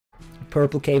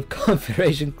Purple Cave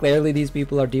Confederation. Clearly these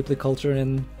people are deeply cultured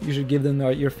and you should give them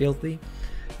your filthy.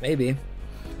 Maybe.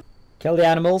 Kill the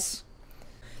animals.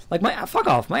 Like, fuck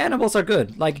off, my animals are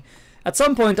good. Like, at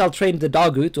some point I'll train the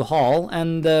Dogu to haul,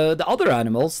 and the other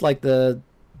animals, like the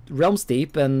Realm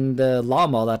Steep and the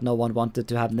llama that no one wanted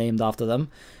to have named after them,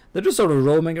 they're just sort of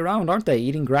roaming around, aren't they?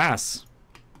 Eating grass.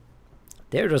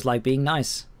 They're just like being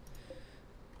nice.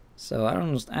 So I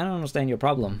don't understand your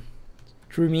problem.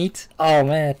 True meat? Oh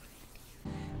man.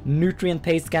 Nutrient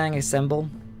paste gang assemble.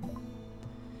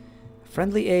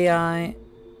 Friendly AI.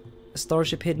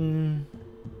 Starship hidden.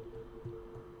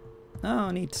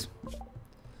 Oh, neat.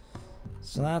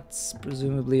 So that's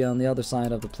presumably on the other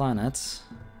side of the planet.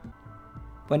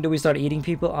 When do we start eating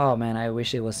people? Oh man, I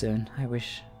wish it was soon. I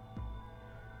wish.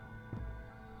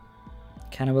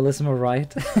 Cannibalism,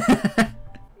 alright.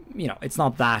 You know, it's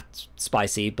not that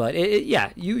spicy, but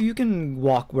yeah, you can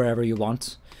walk wherever you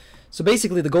want. So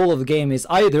basically the goal of the game is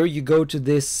either you go to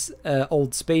this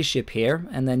old spaceship here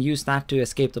and then use that to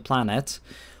escape the planet,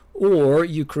 or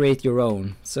you create your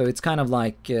own. So it's kind of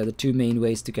like the two main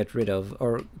ways to get rid of,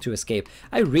 or to escape.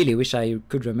 I really wish I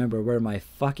could remember where my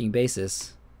fucking base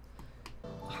is.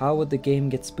 How would the game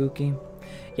get spooky?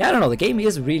 Yeah, I don't know, the game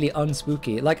is really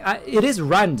unspooky. Like, it is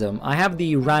random. I have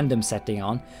the random setting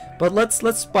on, but let's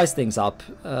spice things up.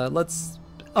 Let's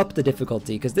up the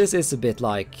difficulty, because this is a bit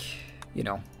like, you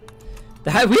know,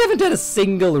 we haven't done a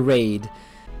single raid.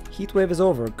 Heatwave is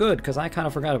over. Good, because I kind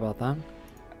of forgot about that,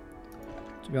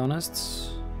 to be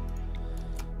honest.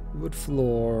 Wood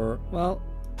floor. Well,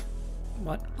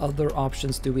 what other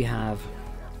options do we have?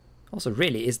 Also,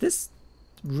 really, is this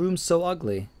room so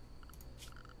ugly?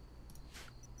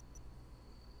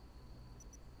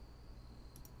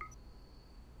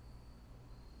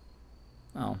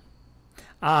 Oh.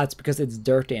 Ah, it's because it's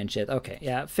dirty and shit. Okay,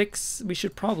 yeah, we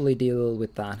should probably deal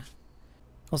with that.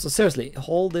 Also, seriously,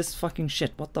 hold this fucking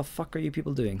shit. What the fuck are you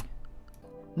people doing?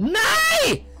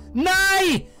 Nej!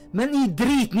 Nej! Men I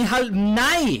drit, ni halv...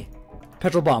 Nej!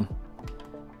 Petrol bomb.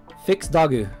 Fix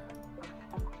Dagu.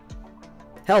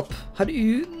 Help! How do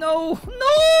you... No!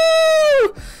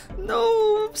 No!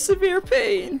 No! Severe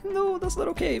pain. No, that's not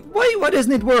okay. Why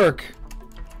doesn't it work?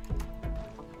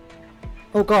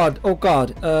 Oh god, oh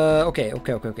god. Okay.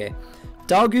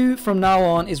 Dagu from now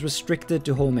on is restricted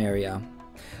to home area.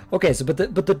 Okay, so but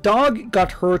the dog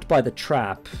got hurt by the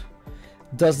trap.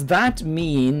 Does that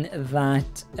mean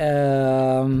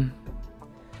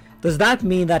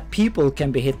that people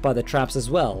can be hit by the traps as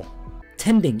well?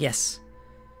 Tending, yes.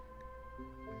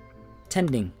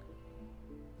 Tending.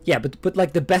 Yeah, but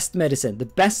like the best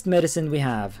medicine we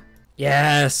have.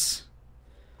 Yes.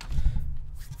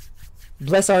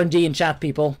 Bless RNG in chat,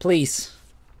 people, please.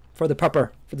 For the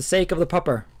pupper, for the sake of the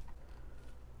pupper.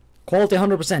 Quality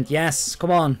 100%, yes,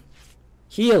 come on.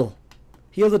 Heal.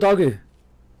 Heal the doggo.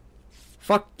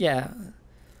 Fuck, yeah.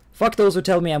 Fuck those who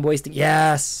tell me I'm wasting.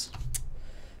 Yes.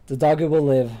 The doggo will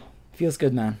live. Feels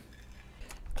good, man.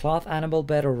 Cloth, animal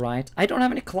bed, alright. I don't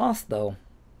have any cloth, though.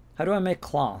 How do I make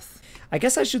cloth? I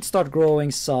guess I should start growing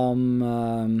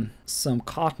some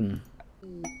cotton.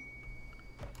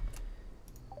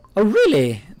 Oh,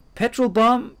 really? Petrol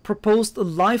Bomb proposed a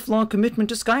lifelong commitment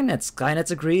to Skynet. Skynet's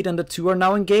agreed and the two are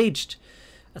now engaged.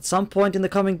 At some point in the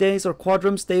coming days or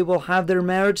quadrums, they will have their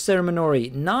marriage ceremony.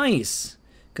 Nice!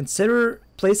 Consider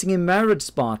placing a marriage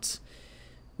spot.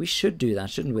 We should do that,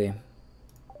 shouldn't we?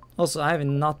 Also, I have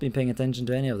not been paying attention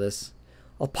to any of this.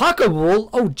 Alpaca wool?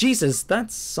 Oh, Jesus!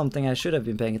 That's something I should have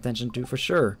been paying attention to for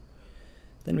sure.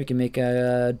 Then we can make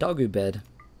a doggo bed.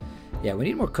 Yeah, we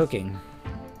need more cooking.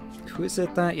 Who is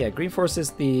it that? Yeah, GreenFors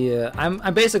is the...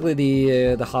 I'm basically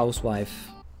the housewife.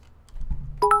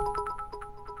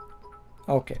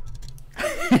 Okay.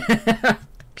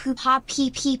 Poop hop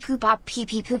pee pee poop hop pee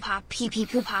pee poop hop pee pee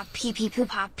poop hop pee pee poop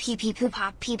hop pee pee poop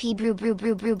hop pee pee brew brew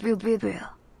brew brew brew brew brew.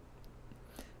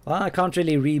 Well, I can't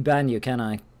really re-ban you, can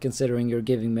I? Considering you're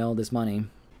giving me all this money.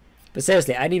 But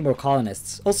seriously, I need more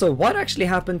colonists. Also, what actually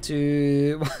happened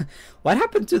to... what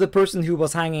happened to the person who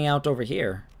was hanging out over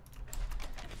here?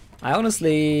 I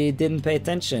honestly didn't pay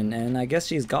attention, and I guess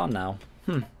she's gone now.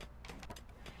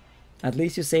 At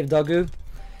least you saved Dagu.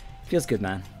 Feels good,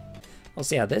 man.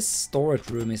 Also, yeah, this storage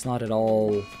room is not at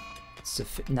all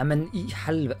sufficient.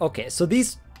 Okay, so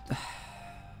these...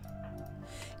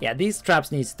 yeah, these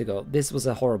traps needs to go. This was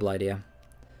a horrible idea.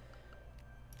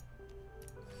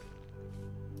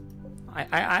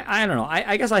 I don't know.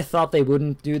 I guess I thought they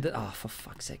wouldn't do the... Oh, for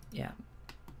fuck's sake. Yeah.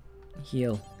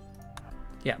 Heal.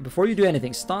 Yeah, before you do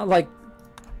anything, start, like,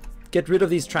 get rid of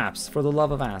these traps, for the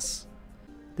love of ass.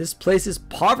 This place is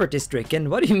poverty-stricken.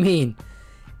 What do you mean?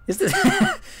 Is this...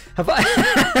 have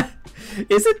I...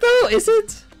 Is it though? Is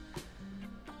it?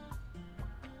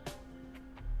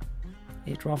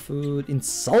 Ate raw food.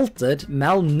 Insulted.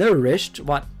 Malnourished.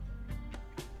 What?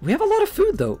 We have a lot of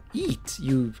food though. Eat,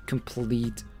 you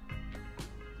complete...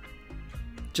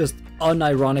 just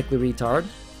unironically retard.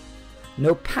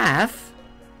 No path.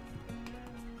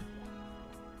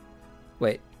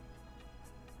 Wait.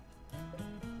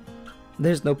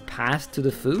 There's no path to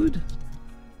the food?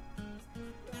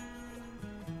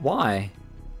 Why?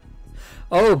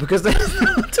 Oh, because there's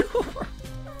no door.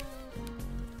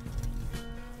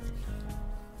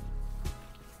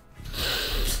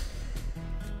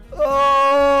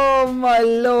 Oh my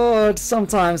lord,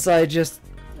 sometimes I just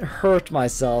hurt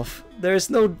myself. There's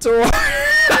no door.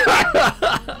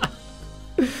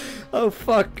 Oh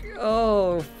fuck,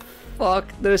 oh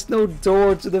fuck, there's no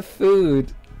door to the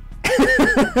food.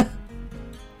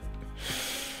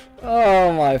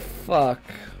 Oh my fuck.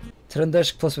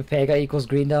 Trøndersk plus Pepega equals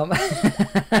Greendom.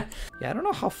 Yeah, I don't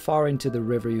know how far into the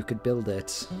river you could build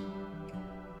it.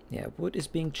 Yeah, wood is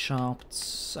being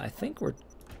chopped. I think we're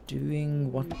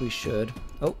doing what we should.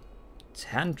 Oh,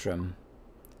 tantrum.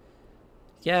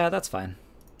 Yeah, that's fine.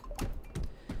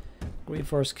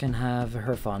 GreenFors can have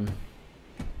her fun.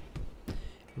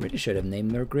 Really should have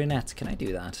named her Grenette. Can I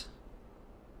do that?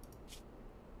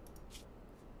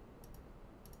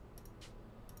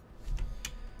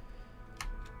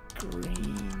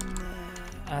 Green,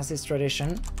 as is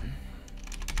tradition.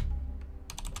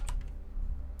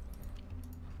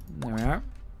 There we are.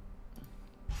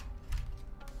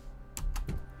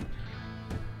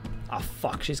 Oh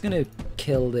fuck, she's gonna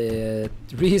kill the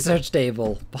research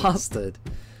table. Bastard.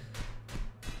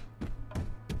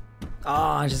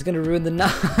 Ah, oh, she's gonna ruin the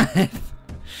knife.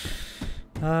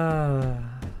 Why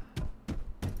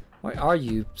are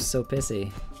you so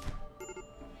pissy?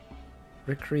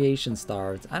 Recreation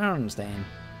starved. I don't understand.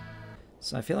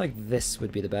 So I feel like this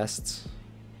would be the best.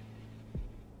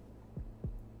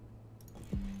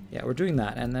 Yeah, we're doing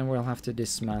that, and then we'll have to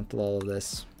dismantle all of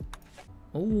this.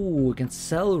 Oh, we can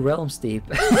sell Realm Steep.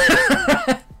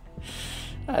 That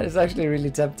is actually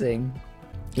really tempting.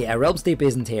 Yeah, Realm Steep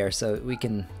isn't here, so we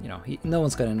can, you know, no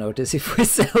one's gonna notice if we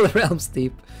sell Realm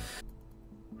Steep.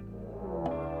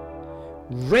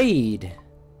 Raid!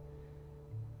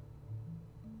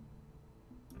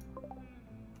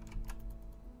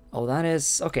 Oh, that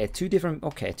is... okay, two different...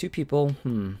 okay, two people.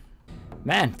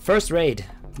 Man, first raid.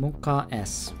 Munka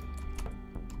S.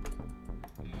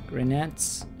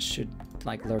 Grenettes should,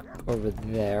 like, lurk over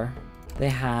there. They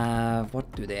have... what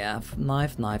do they have?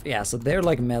 Knife, knife. Yeah, so they're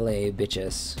like melee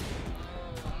bitches.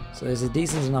 So there's a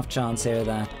decent enough chance here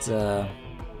that...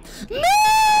 No!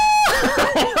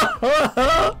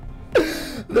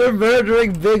 They're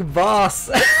murdering Big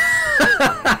Boss!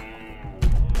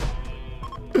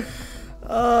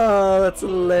 Oh, that's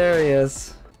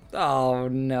hilarious. Oh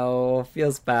no,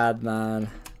 feels bad, man.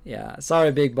 Yeah,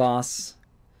 sorry, Big Boss.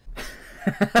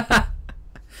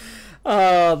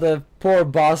 Oh, the poor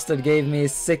bastard gave me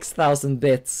 6,000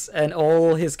 bits, and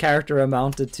all his character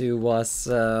amounted to was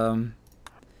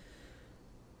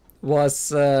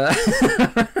was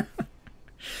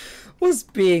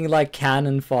being like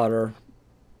cannon fodder.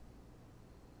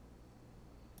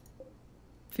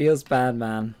 Feels bad,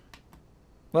 man.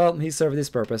 Well, he served his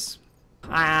purpose.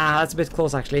 Ah, that's a bit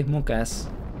close actually. Munkas.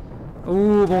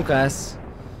 Ooh, Munkas.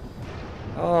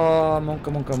 Oh,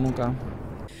 Munka.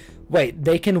 Wait,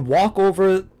 they can walk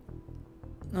over...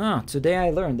 Ah, today I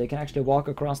learned they can actually walk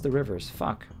across the rivers.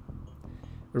 Fuck.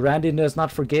 Randy does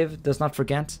not forgive, does not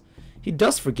forget. He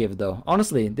does forgive though.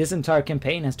 Honestly, this entire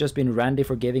campaign has just been Randy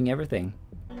forgiving everything.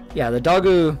 Yeah, the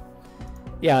doggo...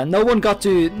 yeah, no one got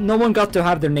to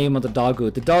have their name on the doggo.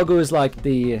 The doggo is like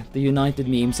the united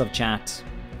memes of chat.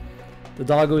 The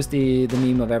doggo is the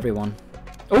meme of everyone.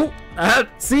 Oh,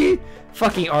 see?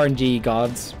 Fucking RNG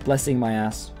gods blessing my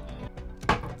ass.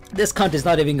 This cunt is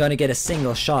not even gonna get a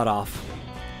single shot off.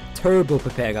 Turbo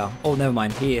Pepega. Oh, never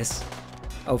mind. He is.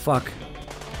 Oh fuck.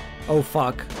 Oh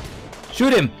fuck.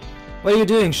 Shoot him! What are you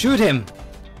doing? Shoot him!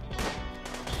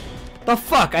 The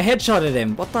fuck? I headshotted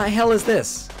him. What the hell is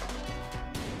this?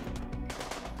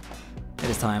 It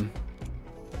is time.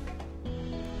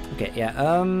 Okay,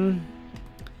 yeah,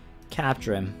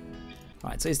 capture him.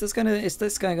 Alright, so is this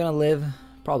guy gonna live?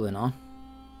 Probably not.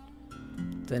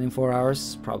 Then in 4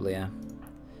 hours? Probably, yeah.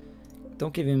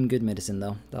 Don't give him good medicine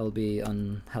though. That'll be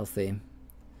unhealthy.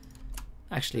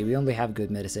 Actually, we only have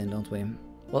good medicine, don't we?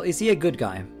 Well, is he a good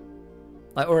guy?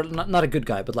 Like, or not a good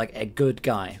guy, but like a good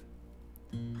guy.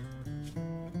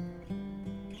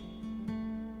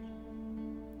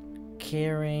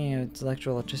 Caring,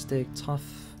 intellectual, autistic, tough,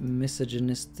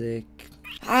 misogynistic.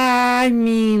 I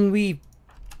mean, we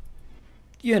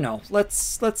you know,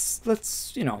 let's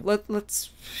you know, let's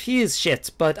he is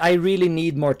shit, but I really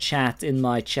need more chat in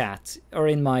my chat or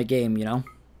in my game, you know.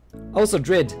 Also,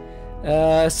 Drid,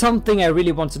 something I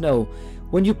really want to know.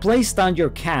 When you place down your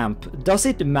camp, does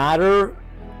it matter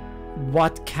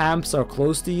what camps are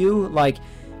close to you? Like,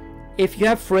 if you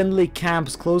have friendly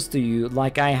camps close to you,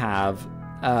 like I have,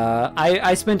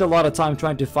 I spent a lot of time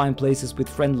trying to find places with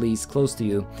friendlies close to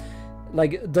you.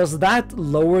 Like, does that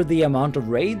lower the amount of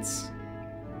raids?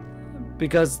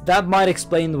 Because that might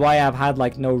explain why I've had,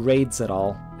 like, no raids at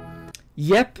all.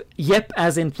 Yep,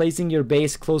 as in placing your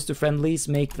base close to friendlies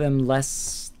make them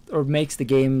less, or makes the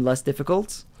game less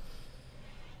difficult.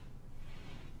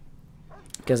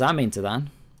 Because I'm into that.